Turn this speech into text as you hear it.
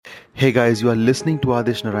Hey guys, you are listening to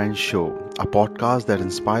Adish Narayan Show, a podcast that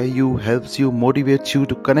inspires you, helps you, motivates you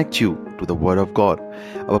to connect you to the Word of God.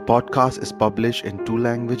 Our podcast is published in two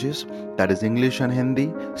languages, that is English and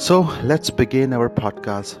Hindi. So let's begin our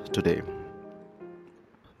podcast today.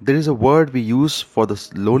 There is a word we use for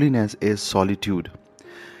this loneliness is solitude.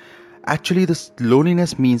 Actually, this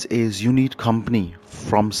loneliness means is you need company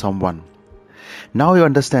from someone. Now you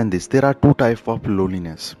understand this. There are two types of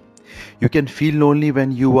loneliness. You can feel lonely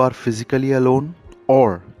when you are physically alone,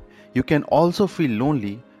 or you can also feel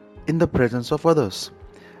lonely in the presence of others.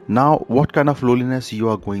 Now, what kind of loneliness you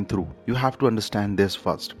are going through? You have to understand this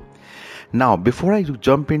first. Now, before I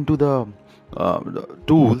jump into the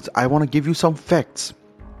tools, I want to give you some facts.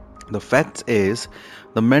 The facts is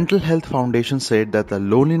the Mental Health Foundation said that the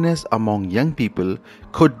loneliness among young people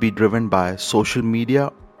could be driven by social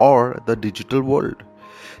media or the digital world.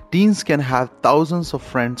 Teens can have thousands of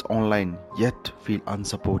friends online yet feel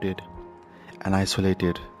unsupported and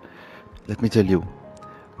isolated. Let me tell you,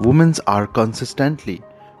 women are consistently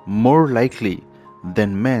more likely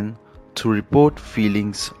than men to report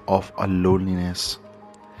feelings of a loneliness.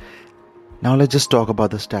 Now let's just talk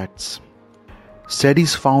about the stats.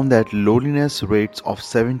 Studies found that loneliness rates of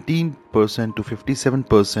 17% to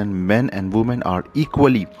 57% men and women are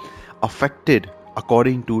equally affected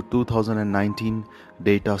according to 2019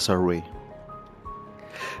 data survey.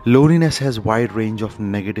 Loneliness has wide range of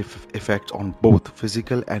negative effects on both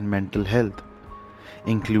physical and mental health,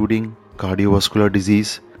 including cardiovascular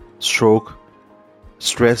disease, stroke,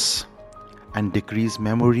 stress, and decreased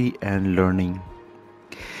memory and learning.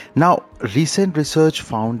 Now, recent research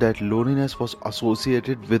found that loneliness was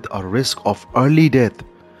associated with a risk of early death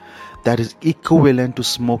that is equivalent to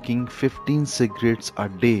smoking 15 cigarettes a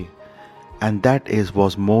day, and that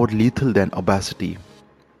was more lethal than obesity.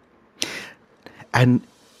 And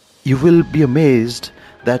you will be amazed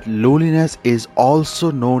that loneliness is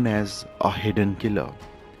also known as a hidden killer.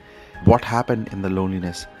 What happened in the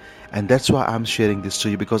loneliness? And that's why I'm sharing this to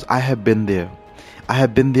you, because I have been there. I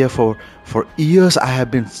have been there for years. I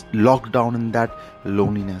have been locked down in that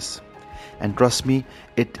loneliness. And trust me,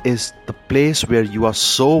 it is the place where you are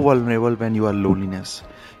so vulnerable when you are loneliness.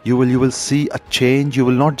 You will see a change. You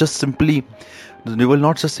will not just simply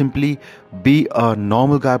be a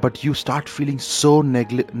normal guy, but you start feeling so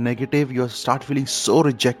negative. You start feeling so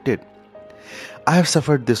rejected. I have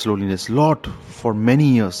suffered this loneliness a lot for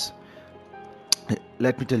many years.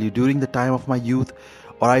 Let me tell you, during the time of my youth,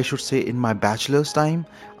 or I should say in my bachelor's time,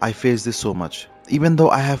 I faced this so much. Even though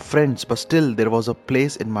I have friends, but still there was a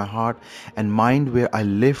place in my heart and mind where I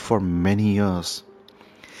lived for many years.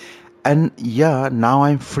 And yeah, now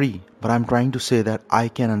I'm free, but I'm trying to say that I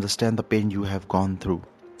can understand the pain you have gone through,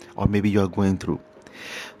 or maybe you are going through.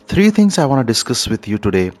 Three things I want to discuss with you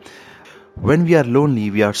today. When we are lonely,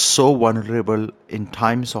 we are so vulnerable in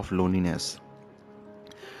times of loneliness.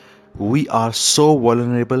 We are so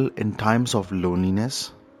vulnerable in times of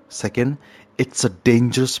loneliness. Second, it's a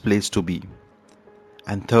dangerous place to be.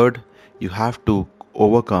 And third, you have to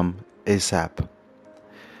overcome ASAP.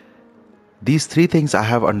 These three things I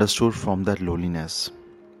have understood from that loneliness.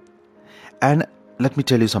 And let me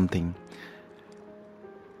tell you something.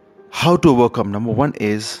 How to overcome? Number one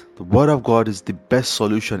is the Word of God is the best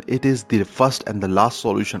solution. It is the first and the last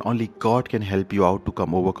solution. Only God can help you out to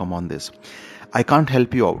overcome on this. I can't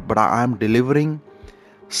help you out, but I am delivering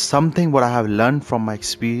something what I have learned from my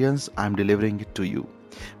experience. I am delivering it to you.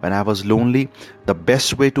 When I was lonely, the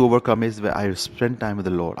best way to overcome is when I spend time with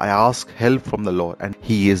the Lord. I ask help from the Lord and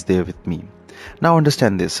He is there with me. Now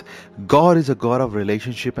understand this. God is a God of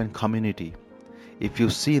relationship and community. If you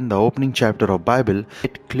see in the opening chapter of Bible,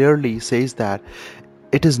 it clearly says that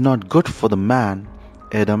it is not good for the man,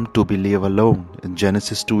 Adam, to be live alone. In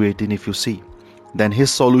Genesis 2:18 if you see. Then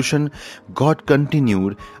his solution, God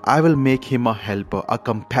continued, I will make him a helper, a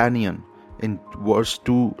companion. In verse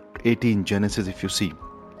 2:18 Genesis if you see.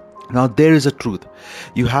 Now there is a truth.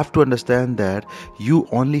 You have to understand that you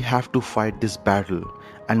only have to fight this battle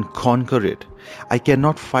and conquer it. I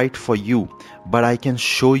cannot fight for you, but I can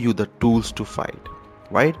show you the tools to fight.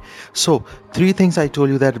 Right? So, three things I told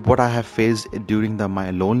you that what I have faced during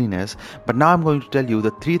my loneliness. But now I'm going to tell you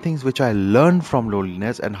the three things which I learned from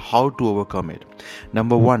loneliness and how to overcome it.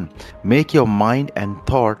 Number one, make your mind and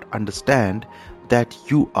thought understand that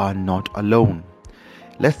you are not alone.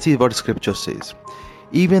 Let's see what scripture says.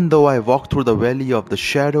 Even though I walk through the valley of the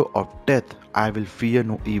shadow of death, I will fear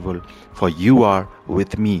no evil, for you are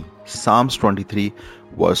with me. Psalms 23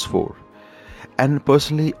 verse 4. And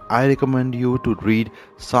personally, I recommend you to read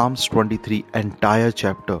Psalms 23 entire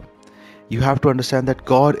chapter. You have to understand that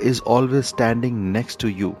God is always standing next to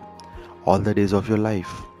you all the days of your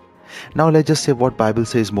life. Now let's just say what Bible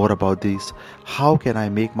says more about this. How can I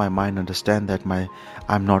make my mind understand that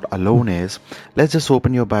I'm not alone is? Let's just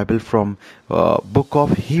open your Bible from book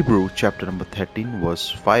of Hebrew chapter number 13 verse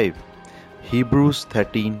 5. Hebrews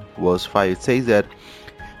 13 verse 5. It says that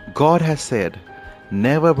God has said,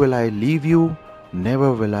 never will I leave you,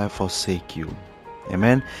 never will I forsake you.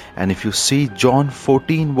 Amen. And if you see John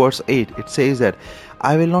 14 verse 8, it says that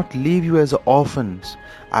I will not leave you as orphans.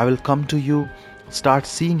 I will come to you. Start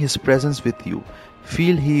seeing His presence with you.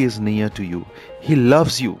 Feel He is near to you. He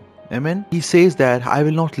loves you. Amen. He says that I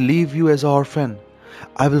will not leave you as an orphan.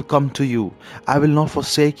 I will come to you. I will not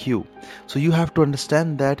forsake you. So you have to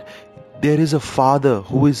understand that there is a Father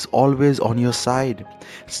who is always on your side.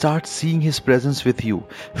 Start seeing His presence with you.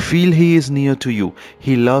 Feel He is near to you.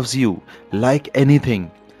 He loves you like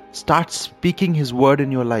anything. Start speaking His word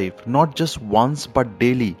in your life, not just once but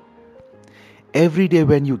daily. Every day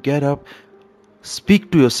when you get up,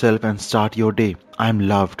 speak to yourself and start your day. I am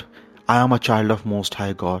loved. I am a child of Most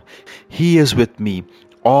High God. He is with me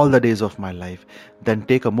all the days of my life. Then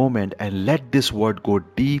take a moment and let this word go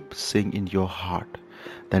deep, sink in your heart.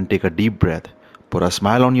 Then take a deep breath, put a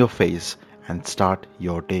smile on your face, and start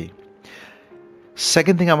your day.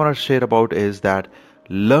 Second thing I want to share about is that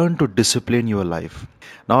learn to discipline your life.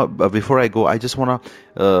 Now, before I go, I just want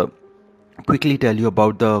to quickly tell you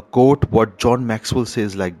about the quote what John Maxwell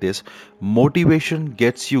says like this: motivation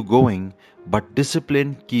gets you going, but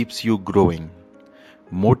discipline keeps you growing.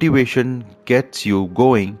 Motivation gets you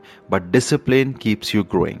going, but discipline keeps you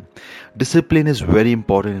growing. Discipline is very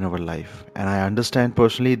important in our life, and I understand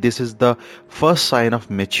personally this is the first sign of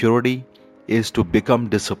maturity is to become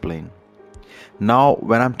disciplined. Now,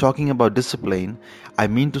 when I'm talking about discipline, I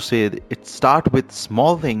mean to say that it start with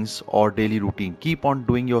small things or daily routine. Keep on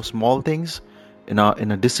doing your small things in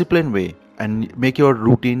a disciplined way, and make your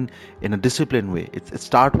routine in a disciplined way. It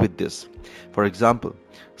start with this. For example,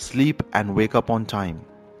 sleep and wake up on time,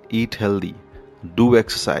 eat healthy, do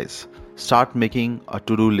exercise, start making a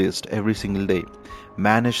to-do list every single day,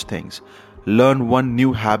 manage things, learn one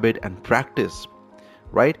new habit and practice.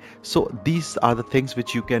 Right? So these are the things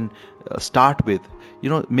which you can start with.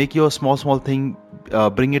 Make your small thing,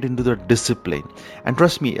 bring it into the discipline. And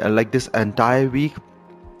trust me, like this entire week,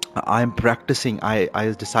 I'm practicing.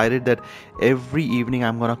 I decided that every evening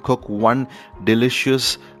I'm gonna cook one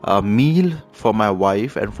delicious meal for my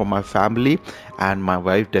wife and for my family, and my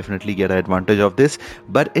wife definitely get advantage of this.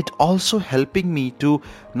 But it also helping me to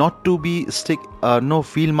not to be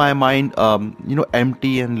feel my mind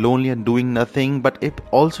empty and lonely and doing nothing. But it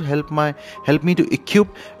also help me to equip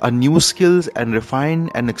a new skills and refine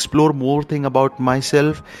and explore more thing about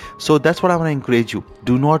myself. So that's what I want to encourage you.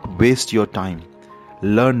 Do not waste your time.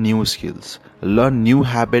 Learn new skills, learn new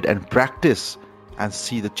habit and practice, and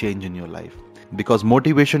see the change in your life. Because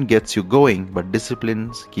motivation gets you going, but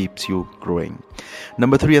discipline keeps you growing.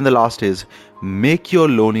 Number 3 and the last is make your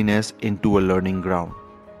loneliness into a learning ground.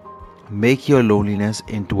 Make your loneliness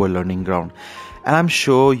into a learning ground. And I'm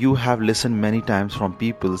sure you have listened many times from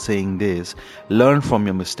people saying this, learn from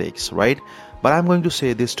your mistakes, right? But I'm going to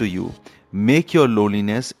say this to you, make your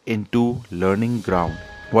loneliness into learning ground.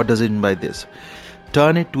 What does it mean by this?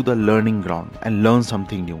 Turn it to the learning ground and learn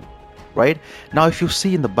something new, right? Now, if you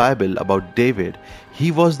see in the Bible about David,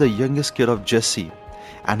 he was the youngest kid of Jesse,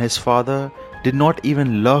 and his father did not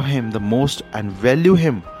even love him the most and value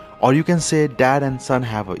him. Or you can say dad and son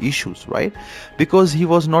have issues, right? Because he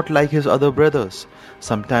was not like his other brothers.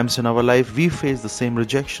 Sometimes in our life, we face the same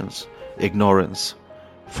rejections, ignorance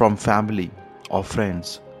from family or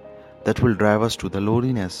friends that will drive us to the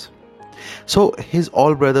loneliness. So his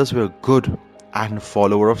all brothers were good and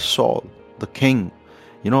follower of Saul, the king.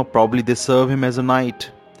 Probably they serve him as a knight,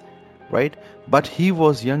 right? But he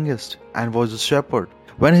was youngest and was a shepherd.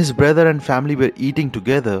 When his brother and family were eating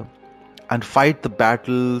together and fight the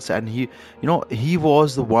battles, and he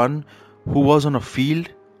was the one who was on a field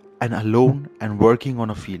and alone and working on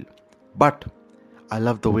a field. But I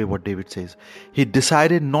love the way what David says. He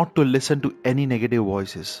decided not to listen to any negative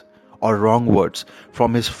voices or wrong words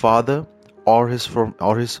from his father or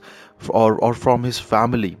from his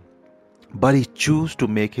family, but he chose to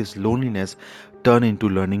make his loneliness turn into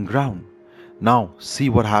learning ground. Now see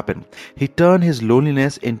what happened. He turned his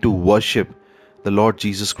loneliness into worship, the Lord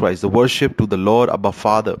Jesus Christ, the worship to the Lord Abba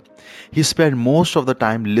Father. He spent most of the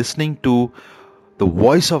time listening to the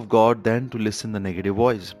voice of God than to listen the negative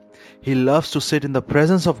voice. He loves to sit in the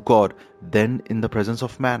presence of God than in the presence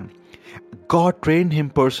of man. God trained him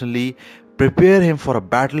personally prepare him for a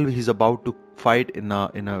battle he's about to fight. In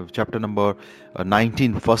a chapter number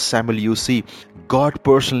 19, 1 Samuel, you see God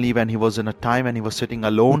personally, when he was in a time when he was sitting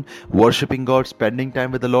alone, worshiping God, spending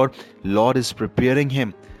time with the Lord is preparing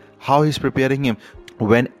him. How he's preparing him?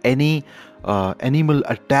 When any animal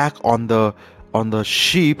attack on the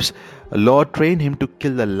sheeps, Lord trained him to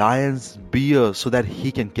kill the lions, bear, so that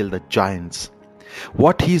he can kill the giants.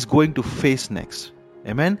 What he's going to face next.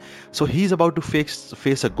 Amen. So he's about to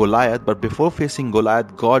face a Goliath, but before facing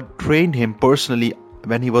Goliath, God trained him personally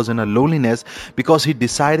when he was in a loneliness, because he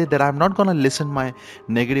decided that I'm not going to listen my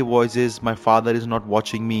negative voices. My father is not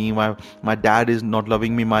watching me, my dad is not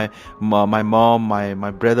loving me, my mom,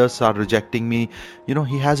 my brothers are rejecting me.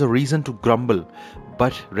 He has a reason to grumble.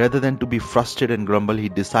 But rather than to be frustrated and grumble, he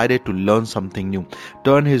decided to learn something new,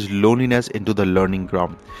 turn his loneliness into the learning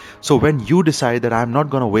ground. So when you decide that I'm not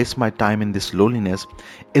going to waste my time in this loneliness,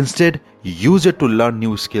 instead use it to learn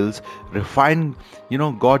new skills, refine,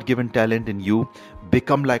 God-given talent in you,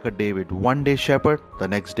 become like a David, one day shepherd, the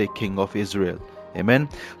next day king of Israel. Amen.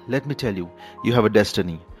 Let me tell you, you have a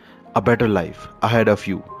destiny, a better life ahead of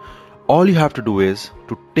you. All you have to do is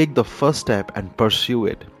to take the first step and pursue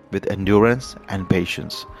it with endurance and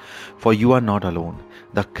patience. For you are not alone.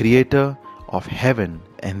 The Creator of heaven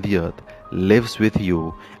and the earth lives with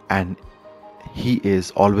you, and He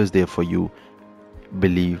is always there for you.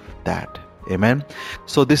 Believe that. Amen.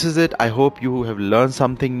 So this is it. I hope you have learned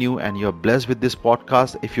something new and you're blessed with this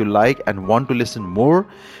podcast. If you like and want to listen more,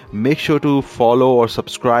 make sure to follow or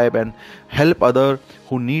subscribe and help others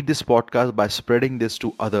who need this podcast by spreading this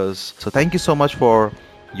to others. So thank you so much for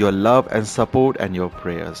your love and support and your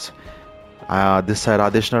prayers. This is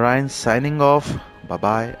Radesh Narayan signing off. Bye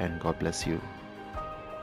bye and God bless you.